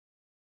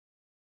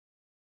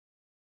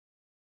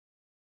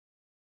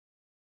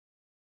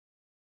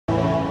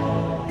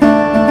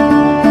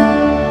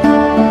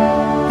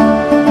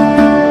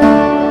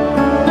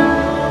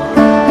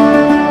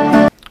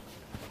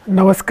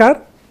નમસ્કાર,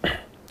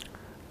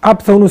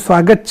 આપ સૌનું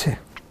સ્વાગત છે.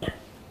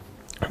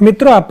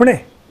 મિત્રો, આપણે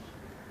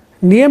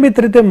નિયમિત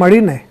રીતે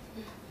મળીને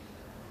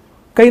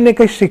કંઈ ને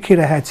કંઈ શીખી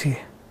રહ્યા છીએ.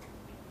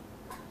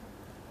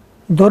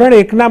 ધોરણ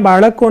 1ના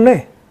બાળકોને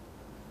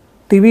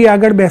ટીવી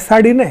આગળ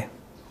બેસાડીને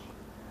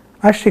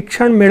આ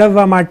શિક્ષણ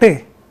મેળવવા માટે,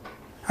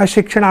 આ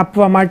શિક્ષણ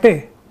આપવા માટે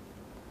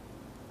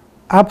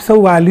આપ સૌ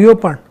વાલીઓ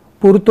પણ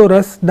પૂરતો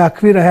રસ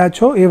દાખવી રહ્યા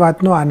છો એ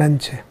વાતનો આનંદ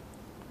છે.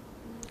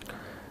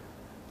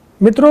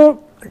 મિત્રો,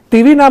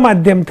 ટીવીના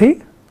માધ્યમથી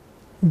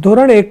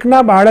ધોરણ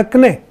 1ના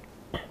બાળકને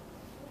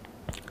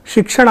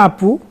શિક્ષણ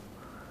આપવું,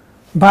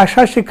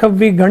 ભાષા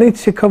શીખવવી, ગણિત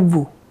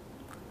શીખવવું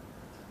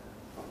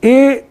એ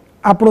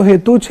આપણો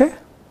હેતુ છે.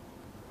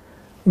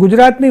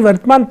 ગુજરાતની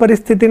વર્તમાન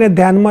પરિસ્થિતિને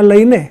ધ્યાનમાં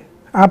લઈને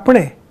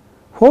આપણે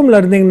હોમ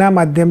લર્નિંગના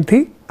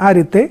માધ્યમથી આ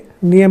રીતે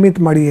નિયમિત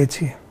મળીએ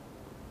છીએ.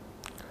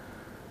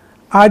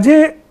 આજે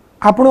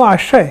આપણો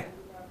આશય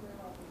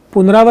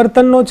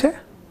પુનરાવર્તનનો છે.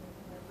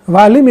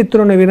 વાલી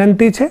મિત્રોને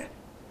વિનંતી છે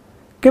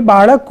કે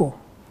બાળકો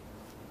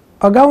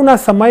અગાઉના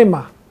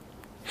સમયમાં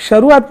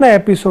શરૂઆતના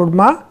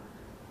એપિસોડમાં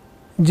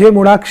જે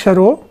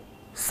મૂળાક્ષરો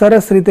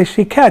સરસ રીતે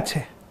શીખ્યા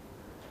છે,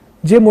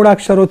 જે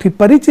મૂળાક્ષરોથી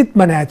પરિચિત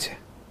બન્યા છે,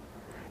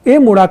 એ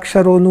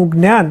મૂળાક્ષરોનું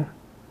જ્ઞાન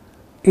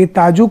એ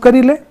તાજું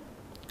કરી લે,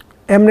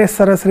 એમને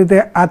સરસ રીતે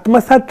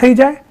આત્મસાત થઈ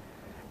જાય,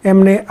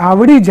 એમને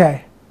આવડી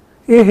જાય,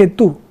 એ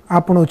હેતુ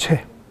આપણો છે.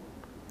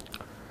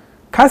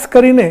 ખાસ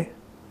કરીને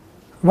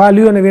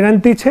વાલીઓને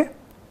વિનંતી છે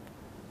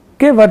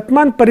કે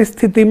વર્તમાન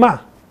પરિસ્થિતિમાં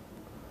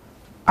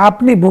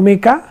આપની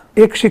ભૂમિકા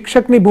એક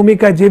શિક્ષકની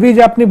ભૂમિકા જેવી જ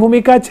આપની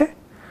ભૂમિકા છે.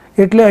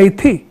 એટલે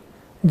અહીંથી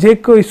જે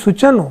કોઈ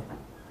સૂચનો,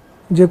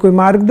 જે કોઈ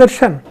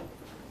માર્ગદર્શન,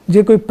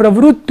 જે કોઈ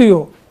પ્રવૃત્તિઓ,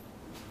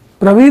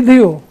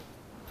 પ્રવિધિઓ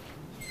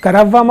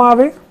કરાવવામાં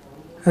આવે,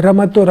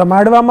 રમતો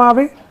રમાડવામાં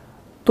આવે,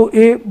 તો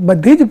એ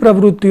બધી જ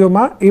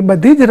પ્રવૃત્તિઓમાં, એ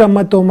બધી જ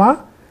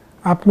રમતોમાં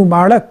આપનું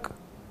બાળક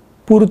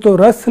પૂરતો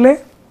રસ લે,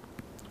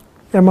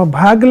 એમાં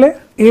ભાગ લે.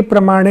 એ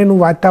પ્રમાણેનું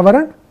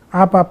વાતાવરણ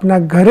આપ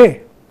આપના ઘરે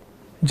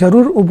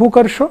જરૂર ઊભું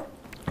કરશો.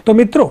 તો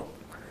મિત્રો,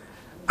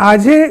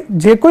 આજે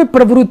જે કોઈ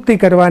પ્રવૃત્તિ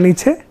કરવાની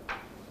છે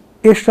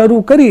એ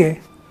શરૂ કરીએ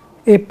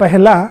એ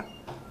પહેલાં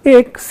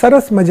એક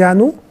સરસ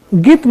મજાનું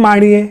ગીત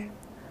માણીએ.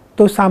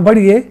 તો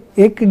સાંભળીએ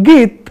એક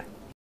ગીત.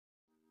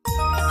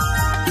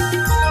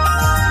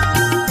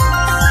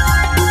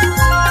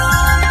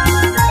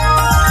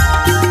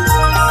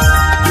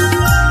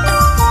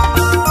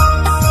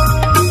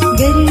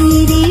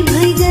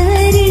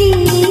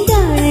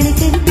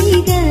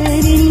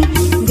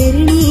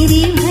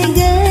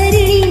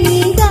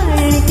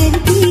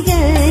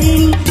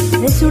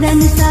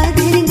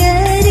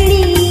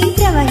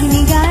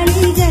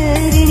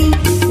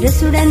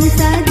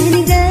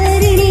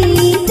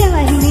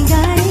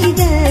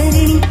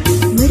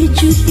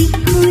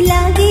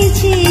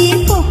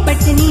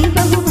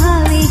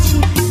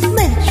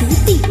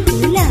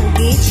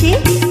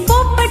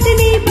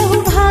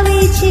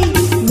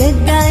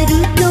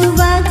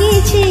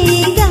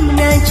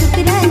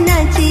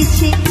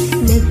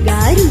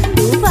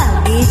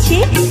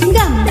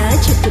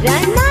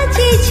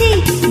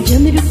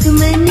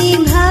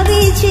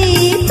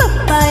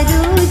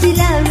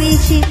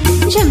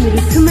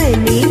 જમરૂખ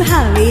મને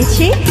ભાવે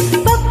છે,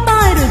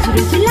 પપ્પા રોજ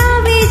રોજ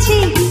લાવે છે.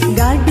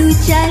 ગાડું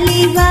ચાલે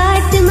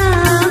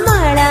વાટમાં,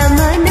 માળા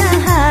માના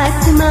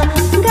હાથમાં.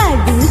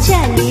 ગાડું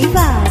ચાલે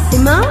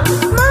વાટમાં,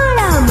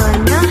 માળા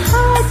માના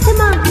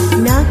હાથમાં.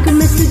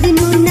 નાકમાં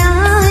સુદનું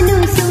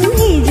નાનું,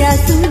 સૂંઘે જા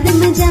સુદ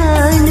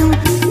મજાનું.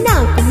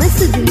 નાકમાં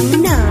સુદનું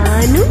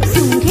નાનું,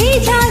 સૂંઘે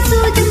જા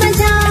સુદ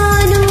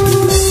મજાનું.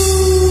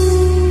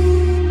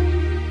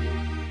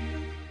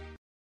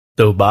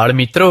 તો બાળ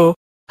મિત્રો,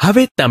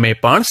 હવે તમે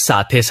પણ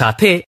સાથે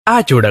સાથે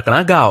આ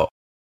જોડકણા ગાઓ.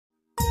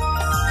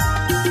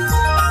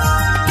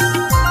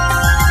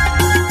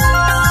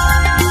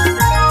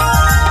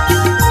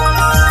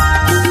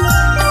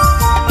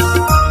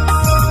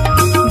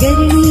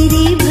 ગરણી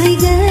રે ભાઈ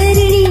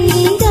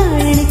ગરણી,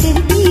 ગાળણ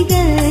કરતી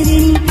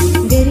ગરણી.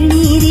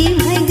 ગરણી રે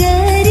ભાઈ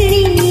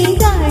ગરણી,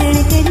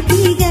 ગાળણ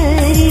કરતી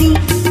ગરણી.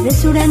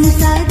 રસોડાનું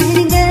સાધન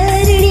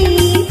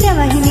ગરણી,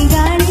 પ્રવાહીને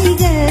ગાળે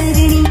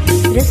ગરણી.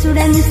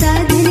 રસોડાનું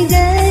સાધન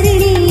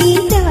ગરણી,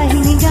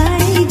 પ્રવાહીને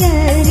ગાળે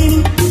ગરણી.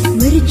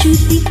 મરચું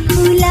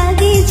તીખું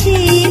લાગે છે,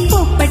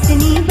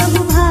 પોપટને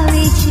બહુ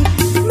ભાવે છે.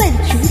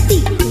 મરચું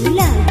તીખું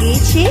લાગે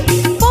છે,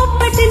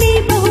 પોપટને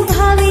બહુ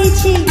ભાવે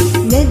છે.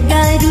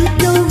 નગારું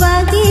તો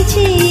વાગે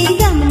છે,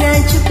 ગામના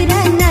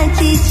છોકરા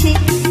નાચે છે.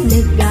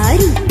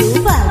 નગારું તો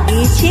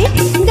વાગે છે,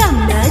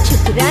 ગામના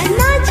છોકરા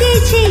નાચે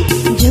છે.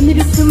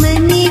 જમરૂખ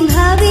મને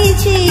ભાવે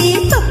છે,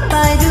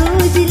 પપ્પા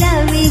રોજ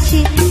લાવે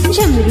છે.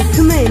 જમરૂખ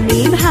મને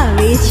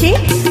ભાવે છે,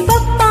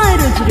 પપ્પા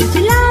રોજ રોજ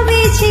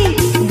લાવે છે.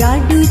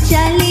 ગાડું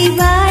ચાલે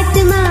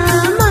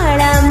વાટમાં,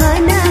 માળા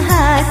માના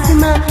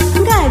હાથમાં.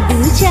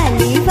 ગાડું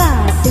ચાલે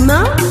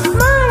વાટમાં,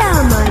 માળા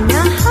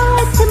માના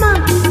હાથમાં.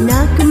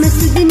 નાકમાં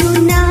સુદનું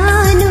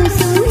નાનું,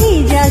 સૂંઘે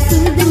જા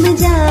સુદ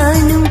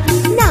મજાનું.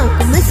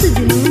 નાકમાં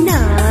સુદનું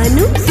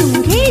નાનું,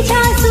 સૂંઘે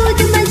જા સુદ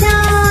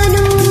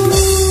મજાનું.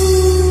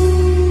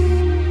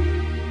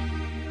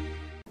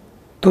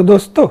 તો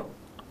દોસ્તો,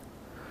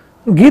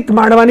 ગીત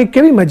માણવાની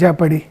કેવી મજા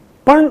પડી,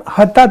 પણ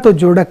હતા તો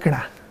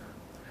જોડકણા.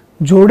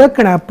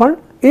 જોડકણા પણ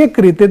એક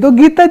રીતે તો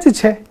ગીત જ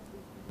છે.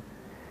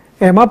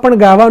 એમાં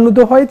પણ ગાવાનું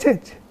તો હોય છે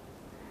જ,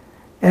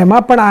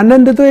 એમાં પણ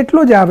આનંદ તો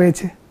એટલો જ આવે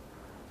છે.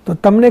 તો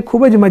તમને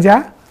ખૂબ જ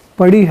મજા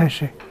પડી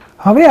હશે.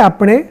 હવે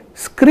આપણે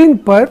સ્ક્રીન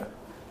પર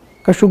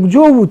કશુંક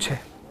જોવું છે.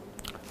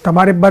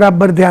 તમારે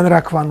બરાબર ધ્યાન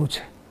રાખવાનું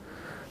છે,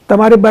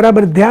 તમારે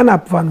બરાબર ધ્યાન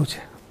આપવાનું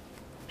છે.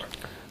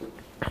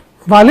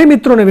 વાલી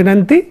મિત્રોને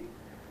વિનંતી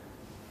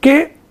કે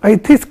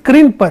અહીંથી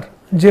સ્ક્રીન પર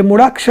જે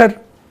મૂળાક્ષર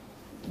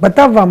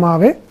બતાવવામાં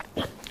આવે,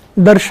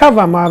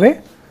 દર્શાવવામાં આવે,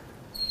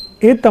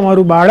 એ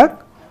તમારું બાળક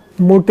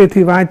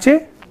મોટેથી વાંચે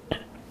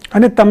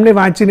અને તમને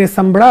વાંચીને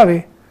સંભળાવે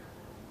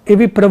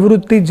એવી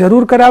પ્રવૃત્તિ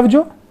જરૂર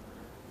કરાવજો.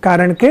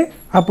 કારણ કે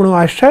આપણો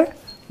આશય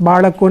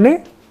બાળકોને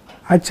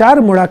આ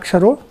 4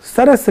 મૂળાક્ષરો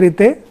સરસ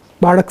રીતે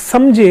બાળક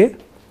સમજે,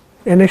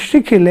 એને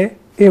શીખી લે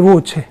એવો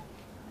છે.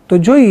 તો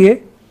જોઈએ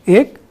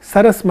એક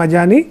સરસ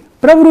મજાની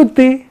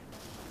પ્રવૃત્તિ.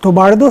 તો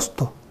બાળ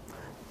દોસ્તો,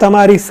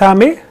 તમારી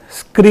સામે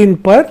સ્ક્રીન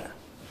પર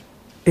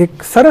એક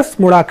સરસ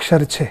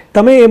મૂળાક્ષર છે.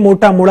 તમે એ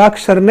મોટા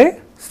મૂળાક્ષરને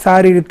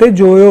સારી રીતે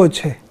જોયો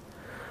છે.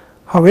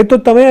 હવે તો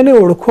તમે એને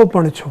ઓળખો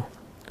પણ છો.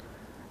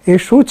 એ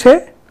શું છે?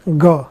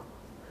 ગ.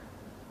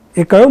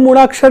 એ કયો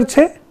મૂળાક્ષર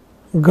છે?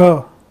 ગ.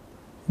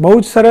 બહુ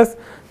જ સરસ.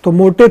 તો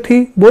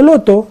મોટેથી બોલો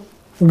તો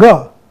ગ.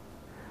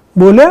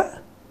 બોલ્યા?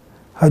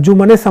 હજુ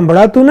મને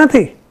સંભળાતું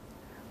નથી.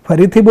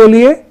 ફરીથી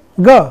બોલીએ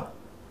ગ.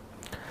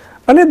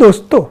 અને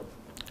દોસ્તો,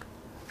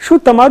 શું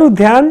તમારું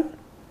ધ્યાન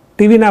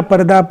ટીવીના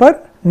પડદા પર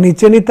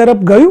નીચેની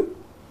તરફ ગયું?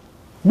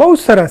 બહુ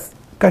સરસ.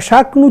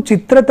 કશાકનું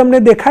ચિત્ર તમને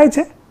દેખાય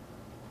છે?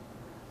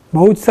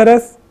 બહુ જ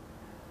સરસ.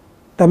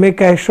 તમે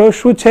કહેશો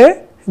શું છે?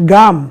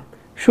 ગામ.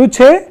 શું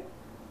છે?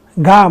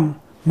 ગામ.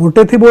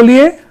 મોટેથી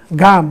બોલીએ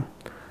ગામ.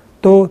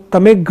 તો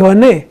તમે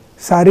ગને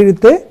સારી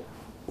રીતે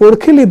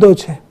ઓળખી લીધો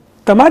છે.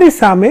 તમારી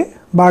સામે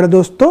બાળ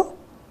દોસ્તો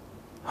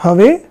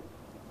હવે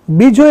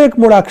બીજો એક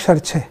મૂળાક્ષર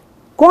છે.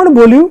 કોણ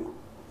બોલ્યું?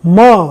 મ.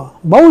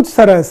 બહુ જ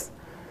સરસ.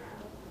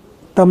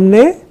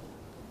 તમને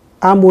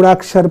આ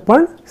મૂળાક્ષર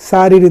પણ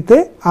સારી રીતે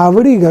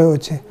આવડી ગયો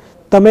છે.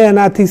 તમે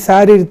એનાથી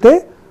સારી રીતે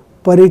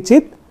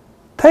પરિચિત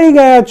થઈ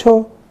ગયા છો.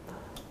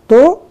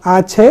 તો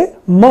આ છે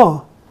મ.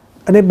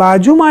 અને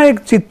બાજુમાં એક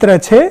ચિત્ર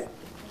છે,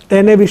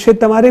 એને વિશે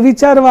તમારે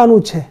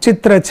વિચારવાનું છે.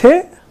 ચિત્ર છે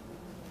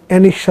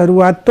એની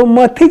શરૂઆત તો મ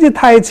થી જ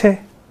થાય છે.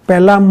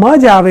 પહેલા મ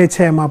જ આવે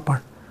છે એમાં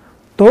પણ.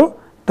 તો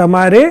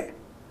તમારે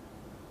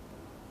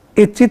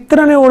એ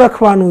ચિત્રને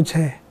ઓળખવાનું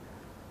છે.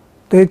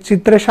 તો એ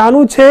ચિત્ર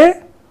શાનું છે?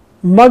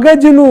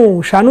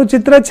 મગજનું. શાનું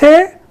ચિત્ર છે?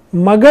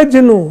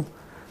 મગજનું.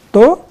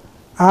 તો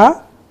આ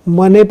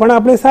મને પણ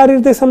આપણે સારી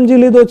રીતે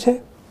સમજી લીધો છે.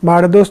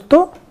 બાળ દોસ્તો,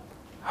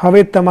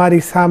 હવે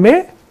તમારી સામે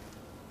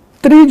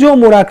ત્રીજો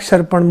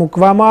મૂળાક્ષર પણ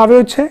મૂકવામાં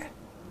આવ્યો છે.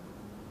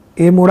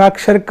 એ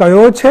મૂળાક્ષર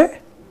કયો છે?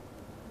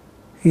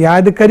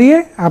 યાદ કરીએ.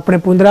 આપણે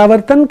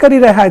પુનરાવર્તન કરી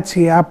રહ્યા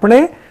છીએ. આપણે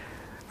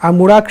આ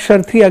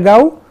મૂળાક્ષરથી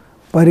અગાઉ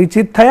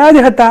પરિચિત થયા જ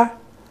હતા.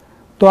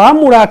 તો આ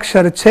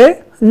મૂળાક્ષર છે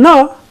ન.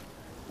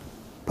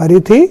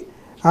 ફરીથી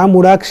આ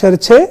મૂળાક્ષર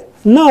છે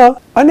ન.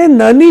 અને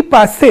નની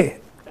પાસે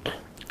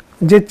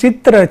જે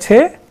ચિત્ર છે,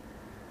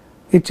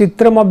 એ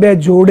ચિત્રમાં 2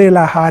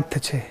 જોડેલા હાથ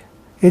છે.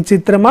 એ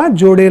ચિત્રમાં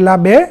જોડેલા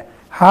 2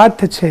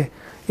 હાથ છે.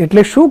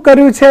 એટલે શું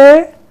કર્યું છે?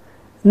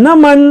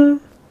 નમન.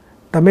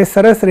 તમે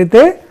સરસ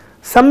રીતે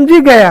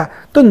સમજી ગયા.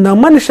 તો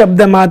નમન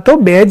શબ્દમાં તો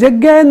 2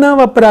 જગ્યાએ ન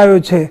વપરાયો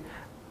છે,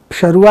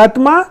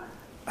 શરૂઆતમાં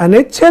અને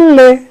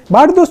છેલ્લે.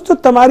 બાળ દોસ્તો,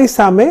 તમારી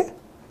સામે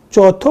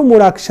ચોથો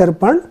મૂળાક્ષર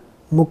પણ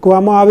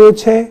મૂકવામાં આવ્યો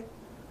છે.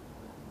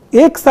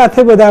 એક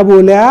સાથે બધા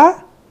બોલ્યા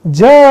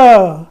જ.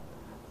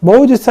 બહુ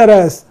જ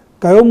સરસ.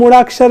 કયો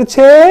મૂળાક્ષર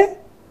છે?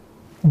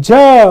 જ.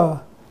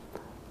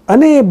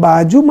 અને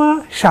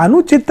બાજુમાં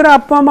શાનું ચિત્ર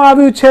આપવામાં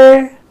આવ્યું છે?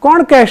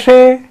 કોણ કહેશે?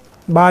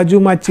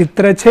 બાજુમાં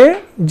ચિત્ર છે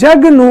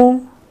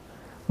જગનું.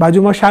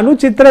 બાજુમાં શાનું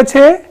ચિત્ર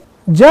છે?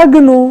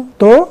 જગનું.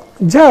 તો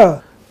જ.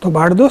 તો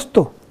બાળ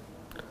દોસ્તો,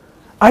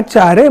 આ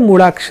 4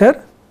 મૂળાક્ષર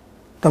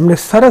તમને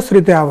સરસ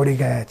રીતે આવડી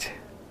ગયા છે.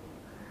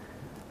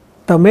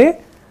 તમે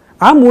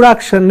આ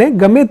મૂળાક્ષરને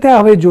ગમે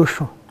ત્યાં હવે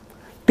જોશો,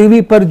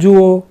 ટીવી પર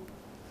જુઓ,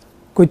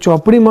 કોઈ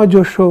ચોપડીમાં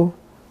જોશો,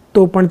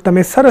 તો પણ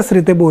તમે સરસ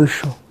રીતે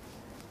બોલશો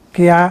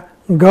કે આ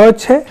ગ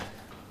છે,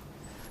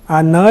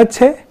 આ ન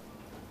છે,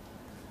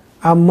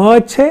 આ મ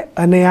છે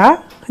અને આ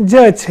જ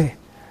છે.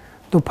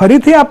 તો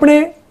ફરીથી આપણે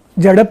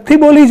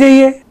ઝડપથી બોલી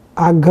જઈએ.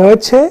 આ ગ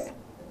છે,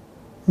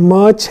 મ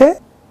છે,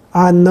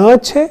 આ ન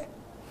છે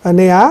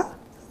અને આ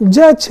જ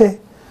છે.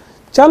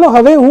 ચાલો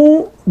હવે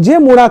હું જે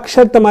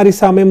મૂળાક્ષર તમારી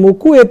સામે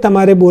મૂકું એ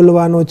તમારે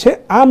બોલવાનો છે.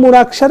 આ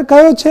મૂળાક્ષર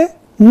કયો છે?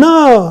 ન.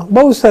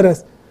 બહુ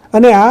સરસ.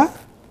 અને આ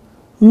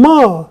મ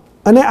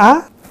અને આ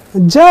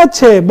જ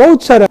છે. બહુ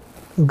જ સરસ.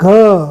 ઘ.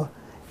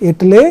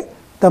 એટલે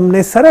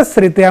તમને સરસ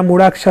રીતે આ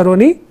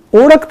મૂળાક્ષરોની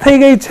ઓળખ થઈ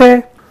ગઈ છે.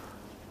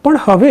 પણ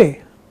હવે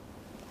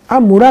આ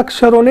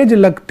મૂળાક્ષરોને જ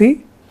લગતી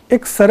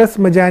એક સરસ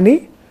મજાની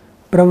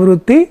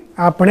પ્રવૃત્તિ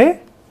આપણે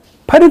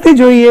ફરીથી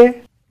જોઈએ.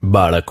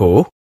 બાળકો,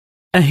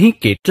 અહીં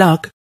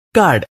કેટલાક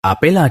કાર્ડ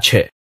આપેલા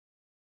છે.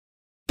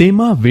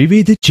 તેમાં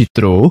વિવિધ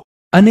ચિત્રો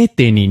અને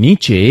તેની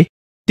નીચે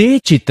તે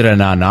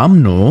ચિત્રના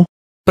નામનો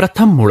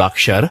પ્રથમ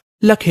મૂળાક્ષર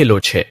લખેલો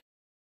છે.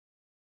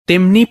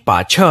 તેમની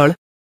પાછળ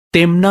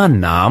તેમના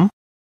નામ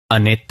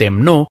અને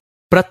તેમનો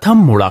પ્રથમ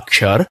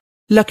મૂળાક્ષર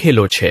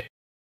લખેલો છે.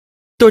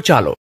 તો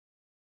ચાલો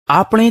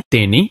આપણે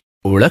તેની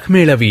ઓળખ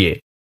મેળવીએ.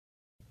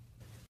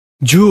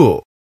 જુઓ,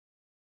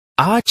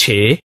 આ છે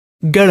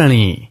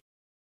ગળણી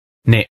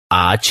ને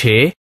આ છે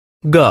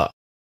ગ.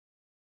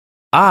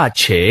 આ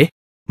છે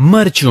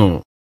મરચું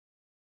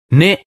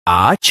ને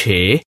આ છે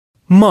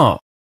મ.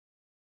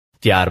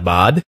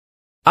 ત્યારબાદ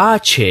આ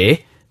છે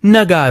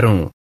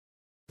નગારું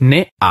ને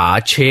આ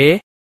છે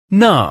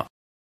ન.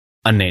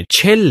 અને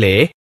છેલ્લે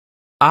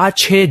આ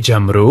છે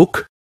જમરૂખ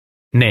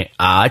ને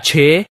આ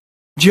છે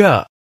જ.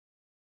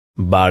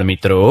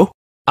 બાળમિત્રો,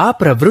 આ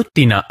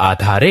પ્રવૃત્તિના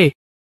આધારે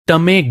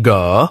તમે ગ,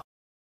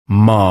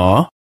 મ,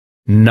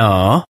 ન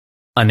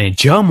અને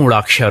જ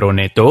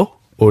મૂળાક્ષરોને તો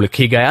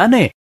ઓળખી ગયા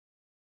ને?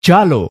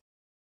 ચાલો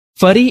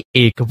ફરી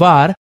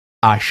એકવાર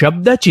આ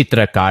શબ્દ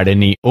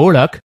ચિત્રકાર્ડની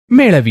ઓળખ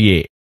મેળવીએ.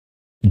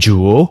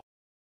 જુઓ,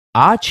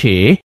 આ છે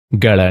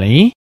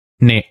ગળણી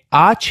ને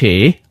આ છે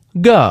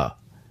ગ.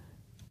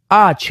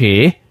 આ છે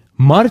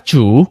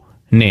મરચું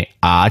ને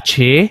આ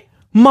છે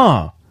મ.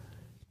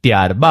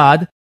 ત્યારબાદ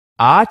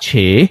આ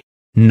છે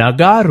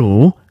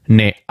નગારું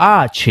ને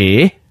આ છે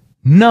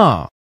ન.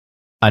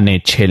 અને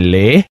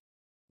છેલ્લે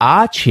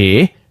આ છે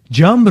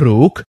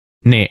જમરૂખ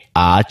ને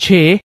આ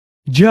છે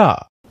જ.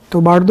 તો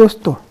બાળ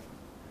દોસ્તો,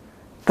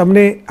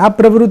 તમને આ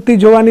પ્રવૃત્તિ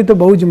જોવાની તો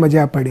બહુ જ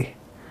મજા પડી.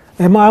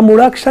 એમાં આ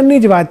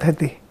મૂળાક્ષરની જ વાત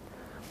હતી,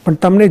 પણ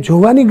તમને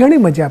જોવાની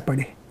ઘણી મજા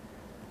પડી.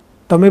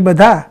 તમે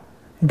બધા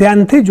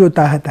ધ્યાનથી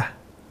જોતા હતા.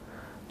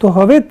 તો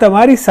હવે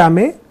તમારી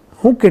સામે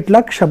હું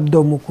કેટલાક શબ્દો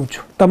મૂકું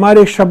છું.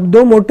 તમારે શબ્દો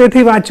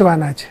મોટેથી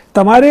વાંચવાના છે.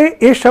 તમારે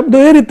એ શબ્દો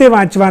એ રીતે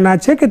વાંચવાના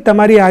છે કે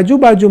તમારી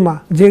આજુબાજુમાં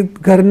જે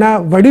ઘરના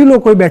વડીલો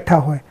કોઈ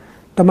બેઠા હોય,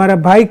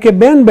 તમારા ભાઈ કે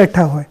બહેન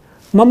બેઠા હોય,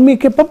 મમ્મી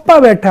કે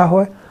પપ્પા બેઠા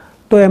હોય,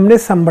 તો એમને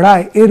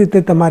સંભળાય એ રીતે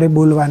તમારે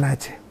બોલવાના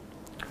છે.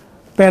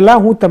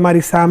 પહેલાં હું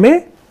તમારી સામે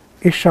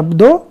એ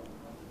શબ્દો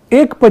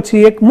એક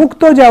પછી એક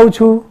મૂકતો જાઉં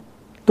છું.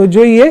 તો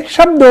જોઈએ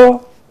શબ્દો.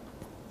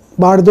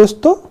 બાળ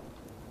દોસ્તો,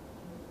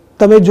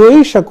 તમે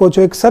જોઈ શકો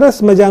છો એક સરસ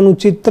મજાનું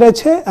ચિત્ર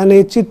છે અને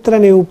એ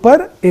ચિત્રની ઉપર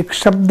એક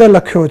શબ્દ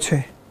લખ્યો છે.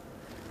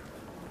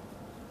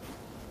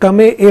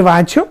 તમે એ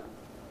વાંચો.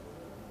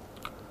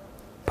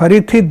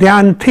 ફરીથી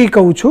ધ્યાનથી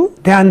કહું છું,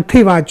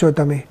 ધ્યાનથી વાંચો.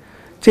 તમે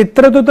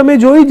ચિત્ર તો તમે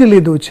જોઈ જ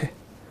લીધું છે.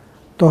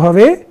 તો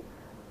હવે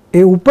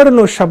એ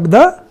ઉપરનો શબ્દ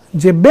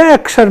જે 2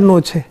 અક્ષરનો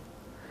છે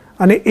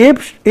અને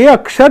એ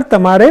અક્ષર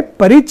તમારે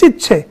પરિચિત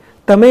છે,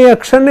 તમે એ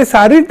અક્ષરને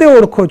સારી રીતે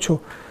ઓળખો છો,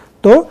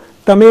 તો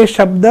તમે એ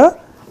શબ્દ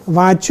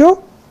વાંચો,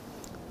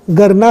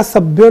 ઘરના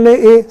સભ્યોને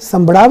એ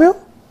સંભળાવ્યો.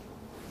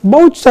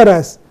 બહુ જ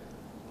સરસ.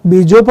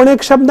 બીજો પણ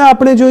એક શબ્દ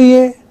આપણે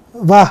જોઈએ.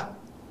 વાહ,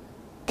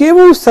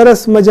 કેવું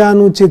સરસ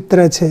મજાનું ચિત્ર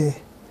છે.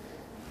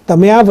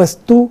 તમે આ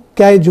વસ્તુ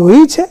ક્યાંય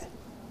જોઈ છે?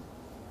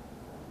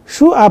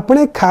 શું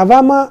આપણે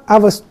ખાવામાં આ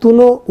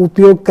વસ્તુનો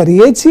ઉપયોગ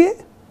કરીએ છીએ?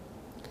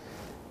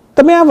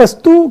 તમે આ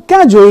વસ્તુ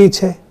ક્યાં જોઈ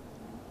છે?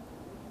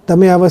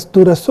 તમે આ વસ્તુ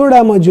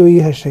રસોડામાં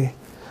જોઈ હશે,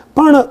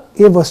 પણ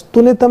એ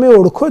વસ્તુને તમે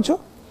ઓળખો છો?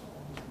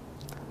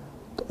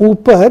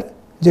 ઉપર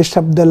જે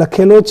શબ્દ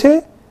લખેલો છે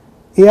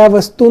એ આ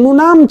વસ્તુનું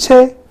નામ છે.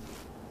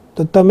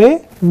 તો તમે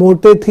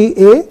મોટેથી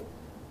એ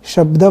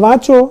શબ્દ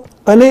વાંચો.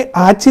 અને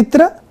આ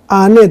ચિત્ર,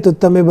 આને તો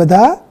તમે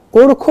બધા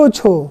ઓળખો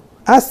છો.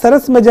 આ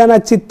સરસ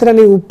મજાના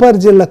ચિત્રની ઉપર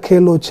જે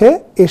લખેલો છે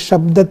એ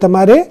શબ્દ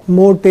તમારે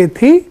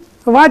મોટેથી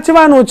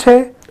વાંચવાનો છે.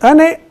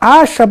 અને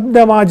આ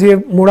શબ્દમાં જે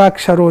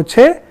મૂળાક્ષરો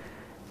છે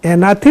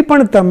એનાથી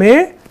પણ તમે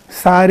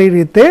સારી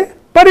રીતે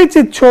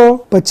પરિચિત છો.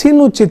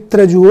 પછીનું ચિત્ર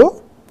જુઓ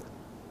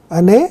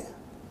અને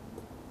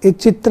એ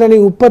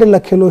ચિત્રની ઉપર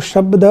લખેલો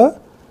શબ્દ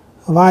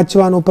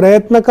વાંચવાનો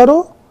પ્રયત્ન કરો.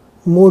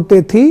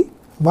 મોટેથી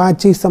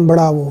વાંચી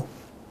સંભળાવો.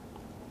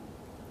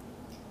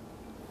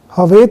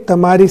 હવે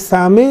તમારી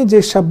સામે જે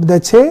શબ્દ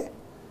છે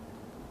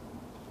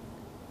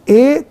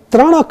એ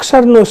 3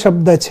 અક્ષરનો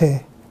શબ્દ છે.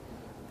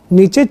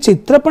 નીચે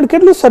ચિત્ર પણ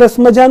કેટલું સરસ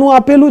મજાનું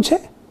આપેલું છે.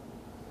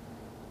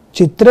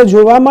 ચિત્ર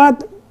જોવામાં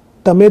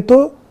તમે તો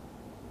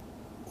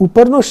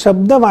ઉપરનો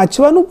શબ્દ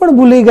વાંચવાનું પણ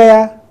ભૂલી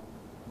ગયા.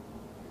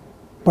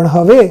 પણ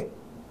હવે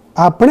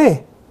આપણે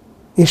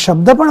એ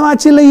શબ્દ પણ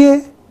વાંચી લઈએ.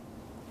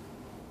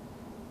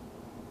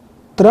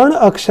 3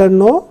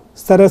 અક્ષરનો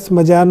સરસ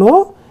મજાનો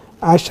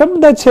આ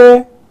શબ્દ છે.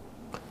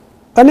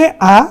 અને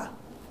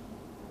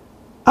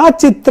આ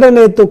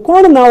ચિત્રને તો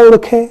કોણ ના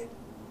ઓળખે?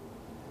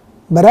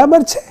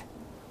 બરાબર છે.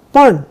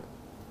 પણ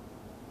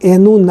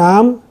એનું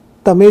નામ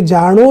તમે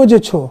જાણો જ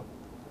છો.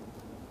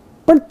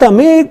 પણ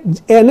તમે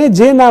એને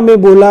જે નામે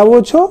બોલાવો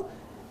છો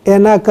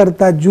એના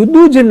કરતાં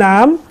જુદું જ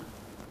નામ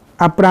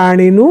આ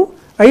પ્રાણીનું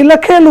અહીં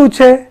લખેલું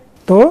છે.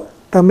 તો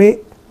તમે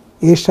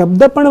એ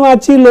શબ્દ પણ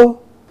વાંચી લો.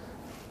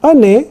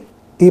 અને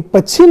એ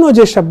પછીનો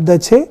જે શબ્દ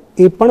છે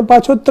એ પણ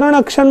પાછો 3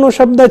 અક્ષરનો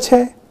શબ્દ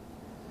છે.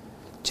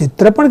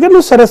 ચિત્ર પણ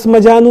કેટલું સરસ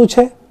મજાનું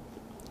છે.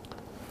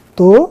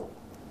 તો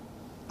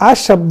આ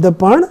શબ્દ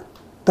પણ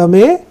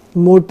તમે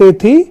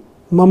મોટેથી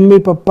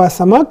મમ્મી પપ્પા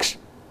સમક્ષ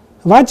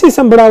વાંચી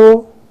સંભળાવો.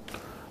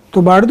 તો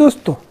બાળ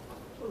દોસ્તો,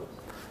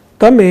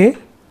 તમે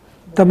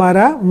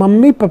તમારા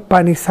મમ્મી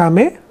પપ્પાની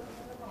સામે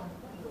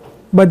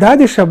બધા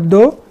જ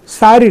શબ્દો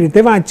સારી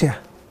રીતે વાંચ્યા.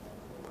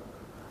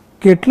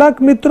 કેટલાક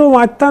મિત્રો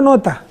વાંચતા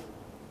નહોતા.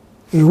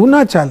 એવું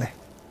ના ચાલે,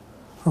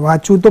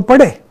 વાંચવું તો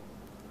પડે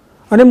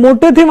અને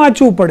મોટેથી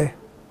વાંચવું પડે.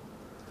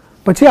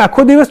 પછી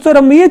આખો દિવસ તો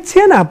રમીએ જ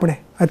છીએ ને આપણે.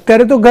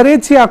 અત્યારે તો ઘરે જ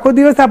છીએ, આખો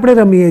દિવસ આપણે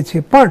રમીએ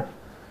છીએ. પણ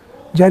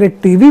જ્યારે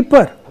ટીવી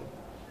પર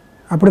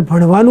આપણે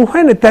ભણવાનું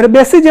હોય ને ત્યારે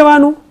બેસી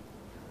જવાનું.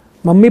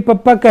 મમ્મી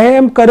પપ્પા કહે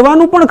એમ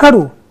કરવાનું પણ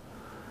ખરું.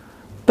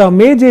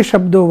 તમે જે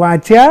શબ્દો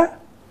વાંચ્યા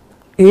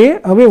એ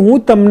હવે હું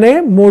તમને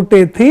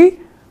મોટેથી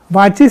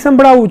વાંચી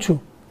સંભળાવું છું.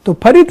 તો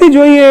ફરીથી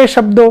જોઈએ એ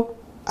શબ્દો.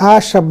 આ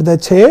શબ્દ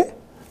છે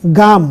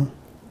ગામ.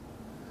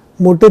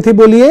 મોટેથી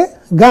બોલીએ,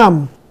 ગામ.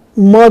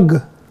 મગ,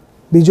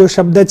 બીજો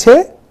શબ્દ છે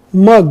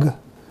મગ.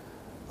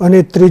 અને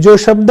ત્રીજો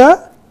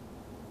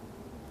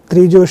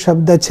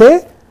શબ્દ છે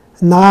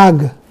નાગ.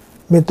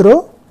 મિત્રો,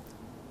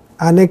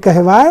 આને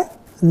કહેવાય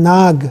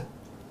નાગ.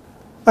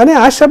 અને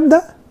આ શબ્દ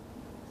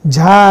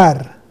ઝાર.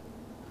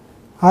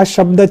 આ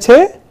શબ્દ છે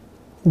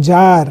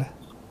ઝાર.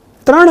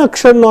 3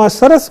 અક્ષરનો આ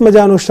સરસ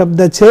મજાનો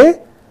શબ્દ છે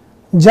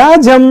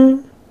જાજમ.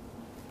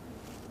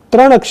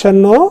 3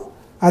 અક્ષરનો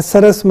આ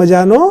સરસ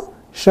મજાનો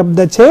શબ્દ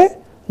છે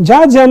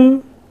જાજમ.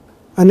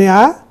 અને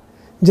આ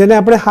જેને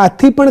આપણે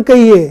હાથી પણ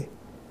કહીએ,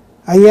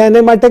 અહીંયા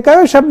એને માટે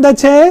કયો શબ્દ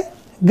છે?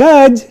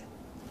 ગજ.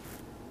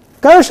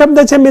 કયો શબ્દ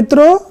છે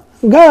મિત્રો?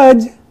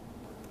 ગજ.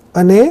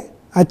 અને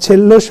આ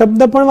છેલ્લો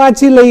શબ્દ પણ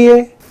વાંચી લઈએ,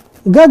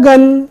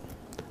 ગગન.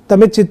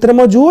 તમે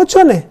ચિત્રમાં જુઓ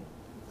છો ને,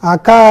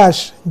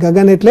 આકાશ.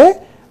 ગગન એટલે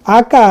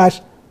આકાશ.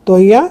 તો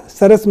અહીંયા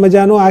સરસ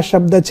મજાનો આ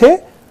શબ્દ છે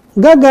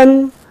ગગન.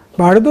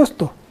 બાળ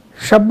દોસ્તો,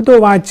 શબ્દો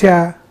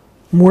વાંચ્યા,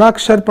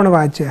 મૂળાક્ષર પણ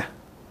વાંચ્યા.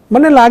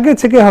 મને લાગે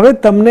છે કે હવે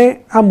તમને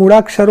આ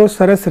મૂળાક્ષરો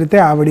સરસ રીતે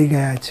આવડી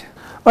ગયા છે.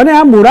 અને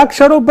આ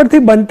મૂળાક્ષરો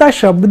પરથી બનતા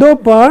શબ્દો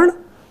પણ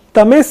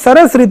તમે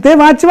સરસ રીતે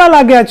વાંચવા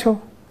લાગ્યા છો.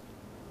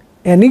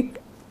 એની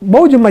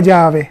બહુ જ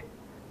મજા આવે.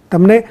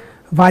 તમને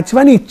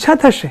વાંચવાની ઈચ્છા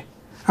થશે.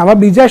 આવા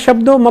બીજા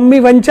શબ્દો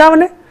મમ્મી વંચાવો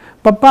ને,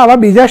 પપ્પા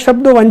આવા બીજા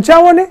શબ્દો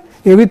વંચાવો ને,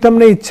 એવી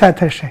તમને ઈચ્છા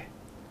થશે.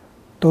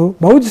 તો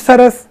બહુ જ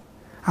સરસ.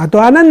 આ તો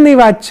આનંદની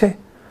વાત છે.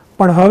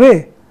 પણ હવે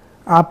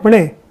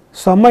આપણે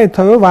સમય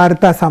થયો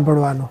વાર્તા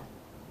સાંભળવાનો.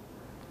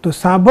 તો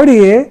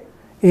સાંભળીએ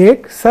એક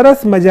સરસ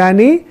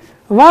મજાની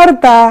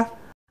વાર્તા.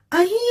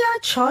 અહીં આ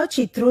 6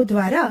 ચિત્રો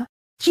દ્વારા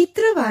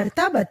ચિત્ર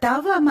વાર્તા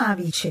બતાવવામાં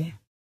આવી છે.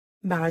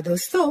 બાળ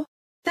દોસ્તો,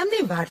 તમને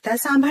વાર્તા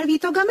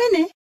સાંભળવી તો ગમે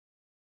ને?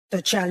 તો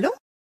ચાલો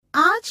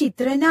આ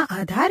ચિત્રના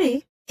આધારે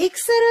એક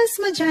સરસ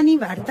મજાની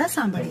વાર્તા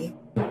સાંભળીએ.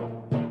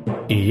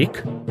 એક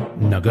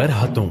નગર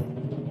હતું.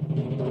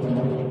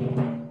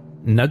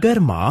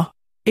 નગરમાં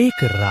એક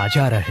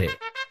રાજા રહે.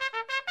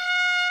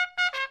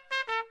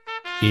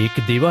 એક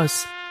દિવસ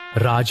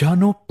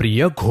રાજાનો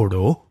પ્રિય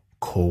ઘોડો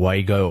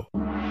ખોવાઈ ગયો.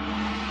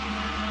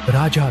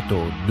 રાજા તો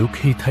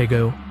દુઃખી થઈ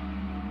ગયો.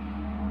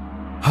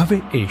 હવે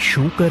એ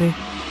શું કરે?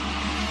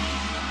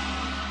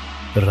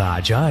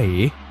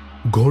 રાજાએ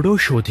ઘોડો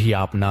શોધી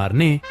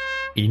આપનારને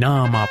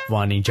ઇનામ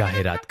આપવાની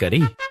જાહેરાત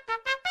કરી.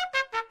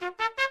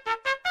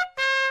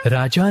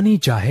 રાજાની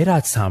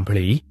જાહેરાત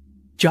સાંભળી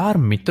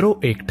 4 મિત્રો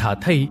એકઠા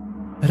થઈ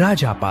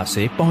રાજા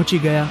પાસે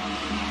પહોંચી ગયા.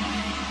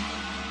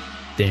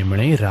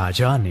 તેમણે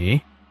રાજાને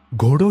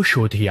ઘોડો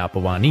શોધી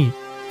આપવાની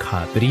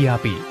ખાતરી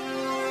આપી.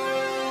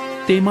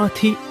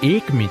 તેમાંથી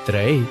એક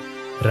મિત્રએ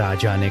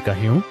રાજાને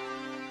કહ્યું,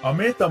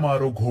 અમે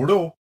તમારો ઘોડો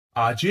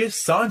આજે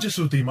સાંજ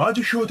સુધીમાં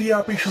જ શોધી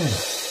આપીશું.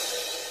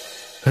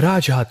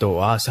 રાજા તો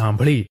આ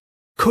સાંભળી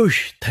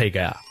ખુશ થઈ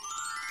ગયા.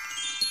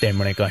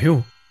 તેમણે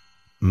કહ્યું,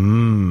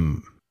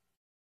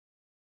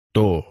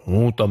 તો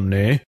હું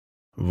તમને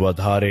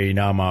વધારે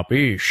ઇનામ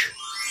આપીશ.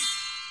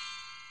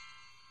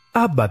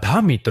 આ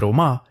બધા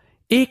મિત્રોમાં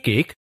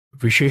એક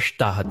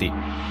વિશેષતા હતી.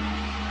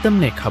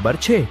 તમને ખબર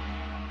છે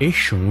એ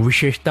શું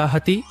વિશેષતા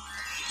હતી?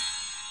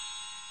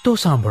 તો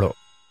સાંભળો.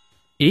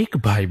 એક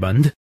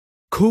ભાઈબંધ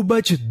ખૂબ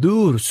જ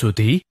દૂર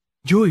સુધી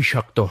જોઈ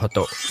શકતો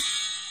હતો.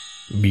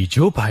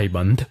 બીજો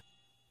ભાઈબંધ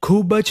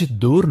ખૂબ જ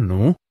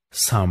દૂરનું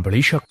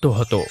સાંભળી શકતો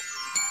હતો.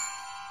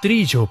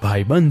 ત્રીજો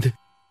ભાઈબંધ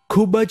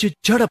ખૂબ જ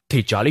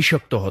ઝડપથી ચાલી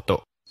શકતો હતો.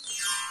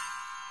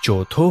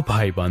 ચોથો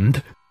ભાઈબંધ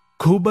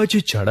ખૂબ જ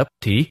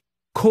ઝડપથી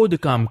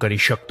ખોદકામ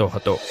કરી શકતો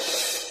હતો.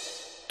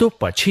 તો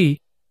પછી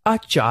આ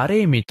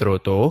 4 મિત્રો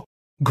તો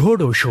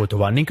ઘોડો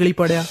શોધવા નીકળી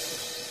પડ્યા.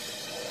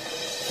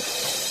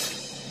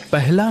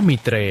 પહેલા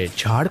મિત્રએ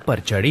ઝાડ પર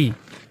ચડી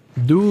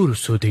દૂર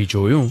સુધી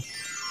જોયું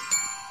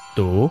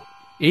તો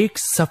એક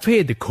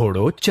સફેદ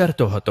ઘોડો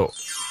ચરતો હતો.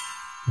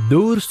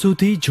 દૂર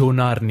સુધી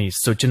જોનારની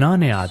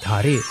સૂચનાને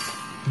આધારે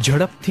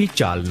ઝડપથી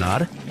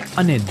ચાલનાર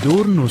અને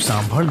દૂરનું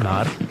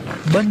સાંભળનાર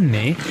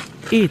બંને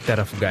એ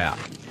તરફ ગયા.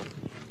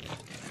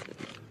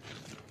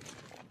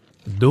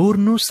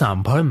 દૂરનું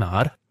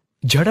સાંભળનાર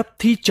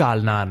ઝડપથી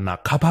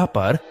ચાલનારના ખભા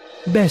પર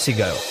બેસી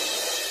ગયો.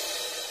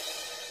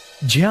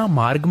 જ્યાં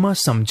માર્ગમાં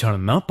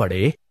સમજણ ન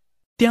પડે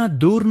ત્યાં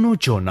દૂરનું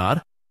જોનાર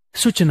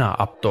સૂચના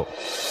આપતો.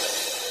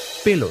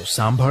 પેલો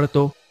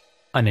સાંભળતો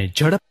અને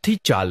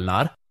ઝડપથી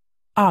ચાલનાર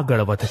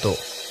આગળ વધતો.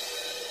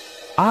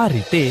 આ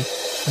રીતે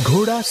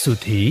ઘોડા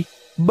સુધી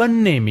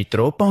બંને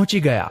મિત્રો પહોંચી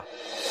ગયા.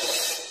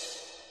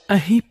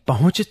 અહીં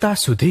પહોંચતા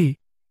સુધી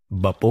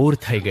બપોર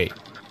થઈ ગઈ.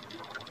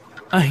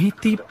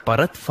 અહીંથી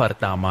પરત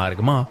ફરતા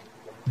માર્ગમાં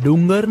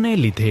ડુંગરને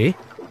લીધે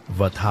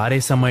વધારે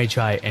સમય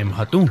જાય એમ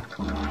હતું.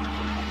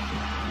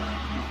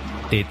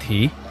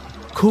 તેથી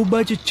ખૂબ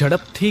જ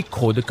ઝડપથી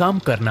ખોદકામ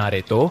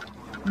કરનારે તો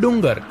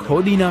ડુંગર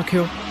ખોદી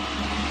નાખ્યો.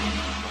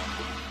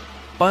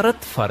 પરત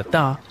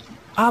ફરતા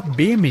આ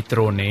બે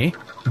મિત્રોને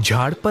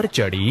ઝાડ પર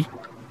ચડી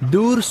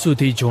દૂર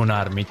સુધી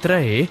જોનાર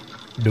મિત્રએ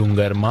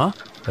ડુંગરમાં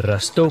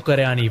રસ્તો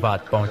કર્યાની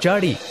વાત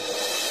પહોંચાડી.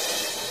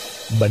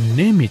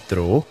 બંને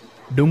મિત્રો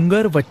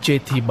ડુંગર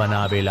વચ્ચેથી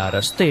બનાવેલા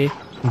રસ્તે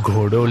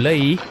ઘોડો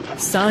લઈ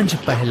સાંજ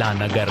પહેલા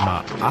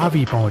નગરમાં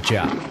આવી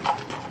પહોંચ્યા.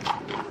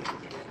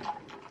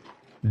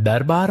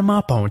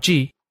 દરબારમાં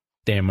પહોંચી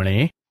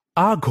તેમણે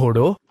આ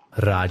ઘોડો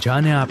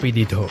રાજાને આપી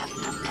દીધો.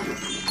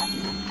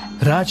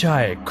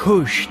 રાજાએ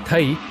ખુશ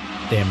થઈ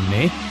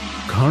તેમને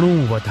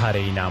ઘણું વધારે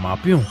ઇનામ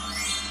આપ્યું.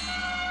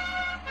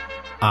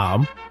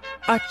 આમ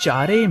આ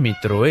ચારેય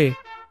મિત્રોએ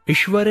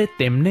ઈશ્વરે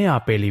તેમને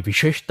આપેલી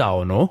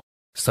વિશેષતાઓનો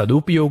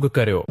સદુપયોગ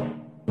કર્યો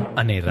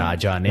અને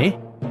રાજાને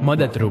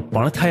મદદરૂપ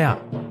પણ થયા.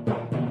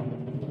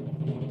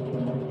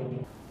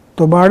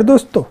 તો બાળ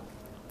દોસ્તો,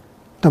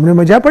 તમને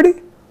મજા પડી?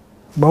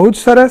 બહુ જ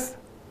સરસ.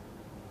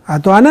 આ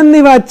તો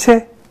આનંદની વાત છે.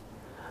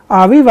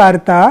 આવી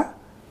વાર્તા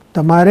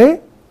તમારે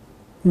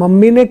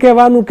મમ્મીને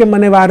કહેવાનું કે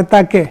મને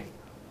વાર્તા કહે,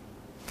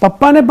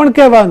 પપ્પાને પણ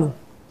કહેવાનું,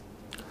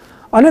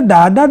 અને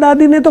દાદા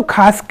દાદીને તો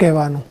ખાસ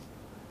કહેવાનું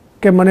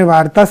કે મને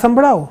વાર્તા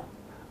સંભળાવો,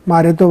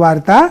 મારે તો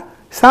વાર્તા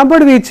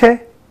સાંભળવી છે.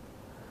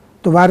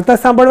 તો વાર્તા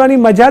સાંભળવાની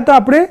મજા તો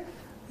આપણે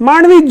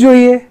માણવી જ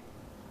જોઈએ.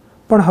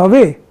 પણ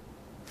હવે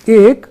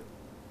એક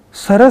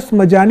સરસ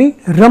મજાની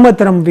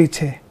રમત રમવી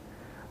છે,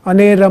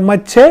 અને એ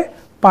રમત છે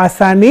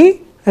પાસાની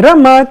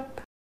રમત.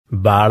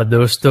 બાળ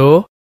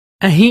દોસ્તો,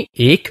 અહીં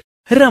એક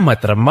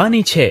રમત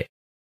રમવાની છે.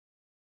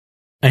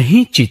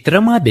 અહીં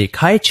ચિત્રમાં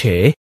દેખાય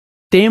છે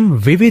તેમ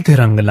વિવિધ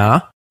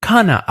રંગના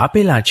ખાના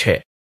આપેલા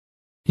છે.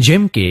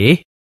 જેમ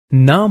કે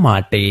ન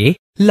માટે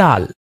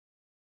લાલ,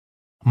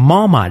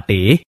 મ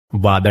માટે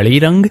વાદળી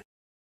રંગ,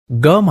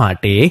 ગ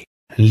માટે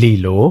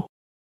લીલો,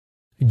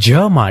 જ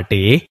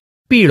માટે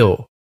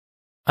પીળો,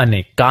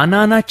 અને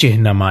કાનાના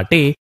ચિહ્ન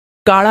માટે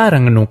કાળા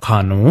રંગનું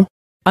ખાનું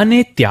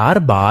અને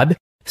ત્યારબાદ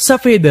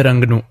સફેદ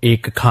રંગનું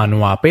એક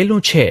ખાનું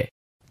આપેલું છે.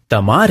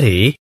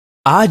 તમારે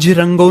આ જ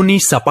રંગોની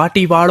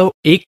સપાટીવાળો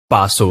એક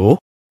પાસો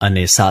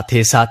અને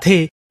સાથે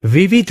સાથે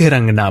વિવિધ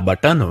રંગના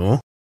બટનો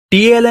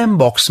TLM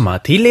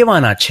બોક્સમાંથી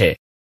લેવાના છે.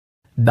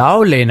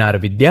 દાવ લેનાર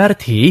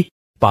વિદ્યાર્થી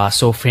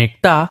પાસો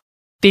ફેંકતા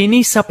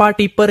તેની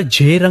સપાટી પર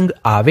જે રંગ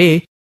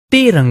આવે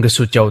તે રંગ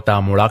સૂચવતા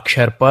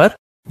મૂળાક્ષર પર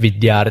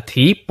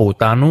વિદ્યાર્થી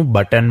પોતાનું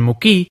બટન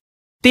મૂકી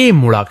તે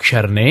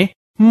મૂળાક્ષરને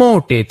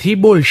મોટેથી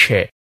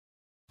બોલશે,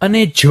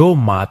 અને જો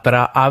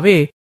માત્રા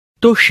આવે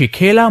તો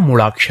શીખેલા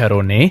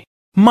મૂળાક્ષરોને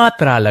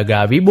માત્રા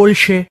લગાવી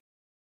બોલશે.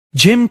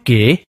 જેમ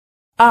કે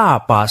આ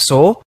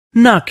પાસો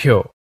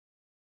નાખ્યો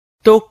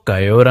તો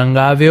કયો રંગ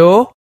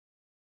આવ્યો?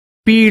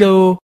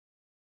 પીળો.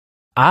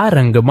 આ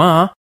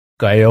રંગમાં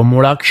કયો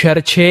મૂળાક્ષર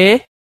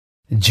છે?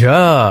 જ.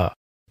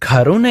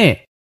 ખરું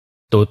ને?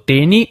 તો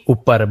તેની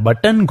ઉપર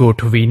બટન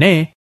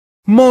ગોઠવીને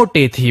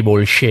મોટેથી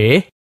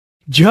બોલશે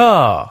જ.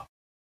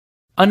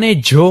 અને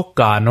જો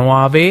કાનો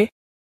આવે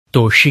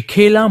તો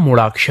શીખેલા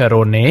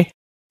મૂળાક્ષરોને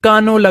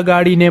કાનો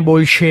લગાડીને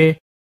બોલશે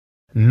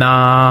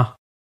ના,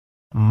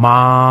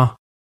 મા,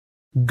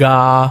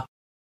 ગા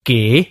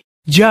કે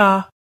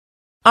જા.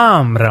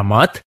 આમ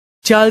રમત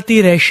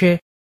ચાલતી રહેશે.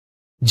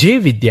 જે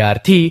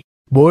વિદ્યાર્થી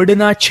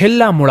બોર્ડના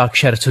છેલ્લા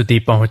મૂળાક્ષર સુધી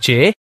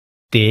પહોંચે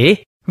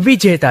તે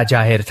વિજેતા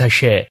જાહેર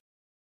થશે.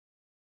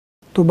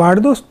 તો બાળ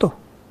દોસ્તો,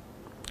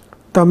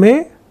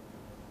 તમે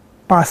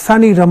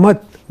પાસાની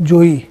રમત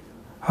જોઈ.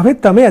 હવે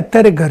તમે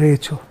અત્યારે ઘરે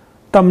છો,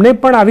 તમને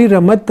પણ આવી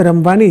રમત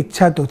રમવાની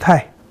ઈચ્છા તો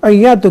થાય.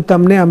 અહીંયા તો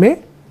તમને અમે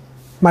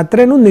માત્ર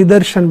એનું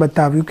નિદર્શન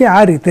બતાવ્યું કે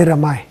આ રીતે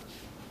રમાય.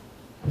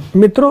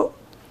 મિત્રો,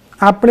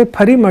 આપણે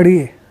ફરી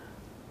મળીએ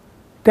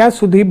ત્યાં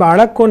સુધી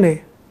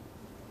બાળકોને,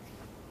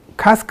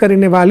 ખાસ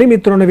કરીને વાલી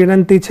મિત્રોને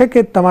વિનંતી છે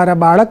કે તમારા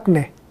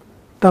બાળકને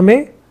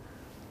તમે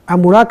આ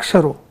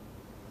મૂળાક્ષરો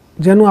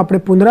જેનું આપણે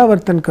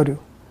પુનરાવર્તન કર્યું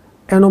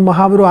એનો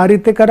મહાવરો આ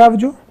રીતે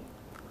કરાવજો.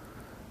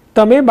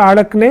 તમે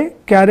બાળકને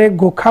ક્યારેય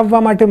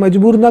ગોખાવવા માટે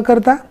મજબૂર ન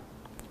કરતા.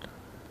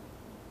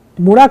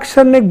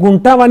 મૂળાક્ષરને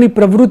ગૂંટાવાની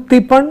પ્રવૃત્તિ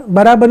પણ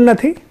બરાબર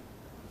નથી.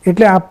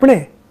 એટલે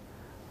આપણે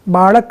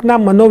બાળકના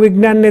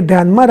મનોવિજ્ઞાનને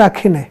ધ્યાનમાં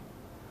રાખીને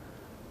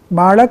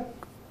બાળક,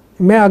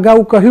 મેં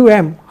અગાઉ કહ્યું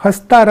એમ,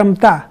 હસતા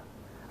રમતા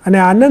અને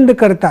આનંદ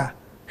કરતા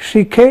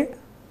શીખે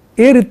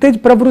એ રીતે જ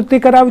પ્રવૃત્તિ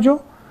કરાવજો.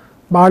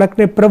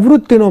 બાળકને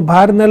પ્રવૃત્તિનો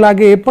ભાર ન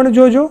લાગે એ પણ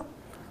જોજો.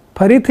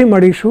 ફરીથી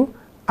મળીશું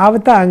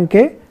આવતા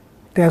અંકે.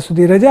 ત્યાં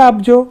સુધી રજા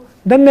આપજો.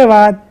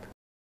 ધન્યવાદ.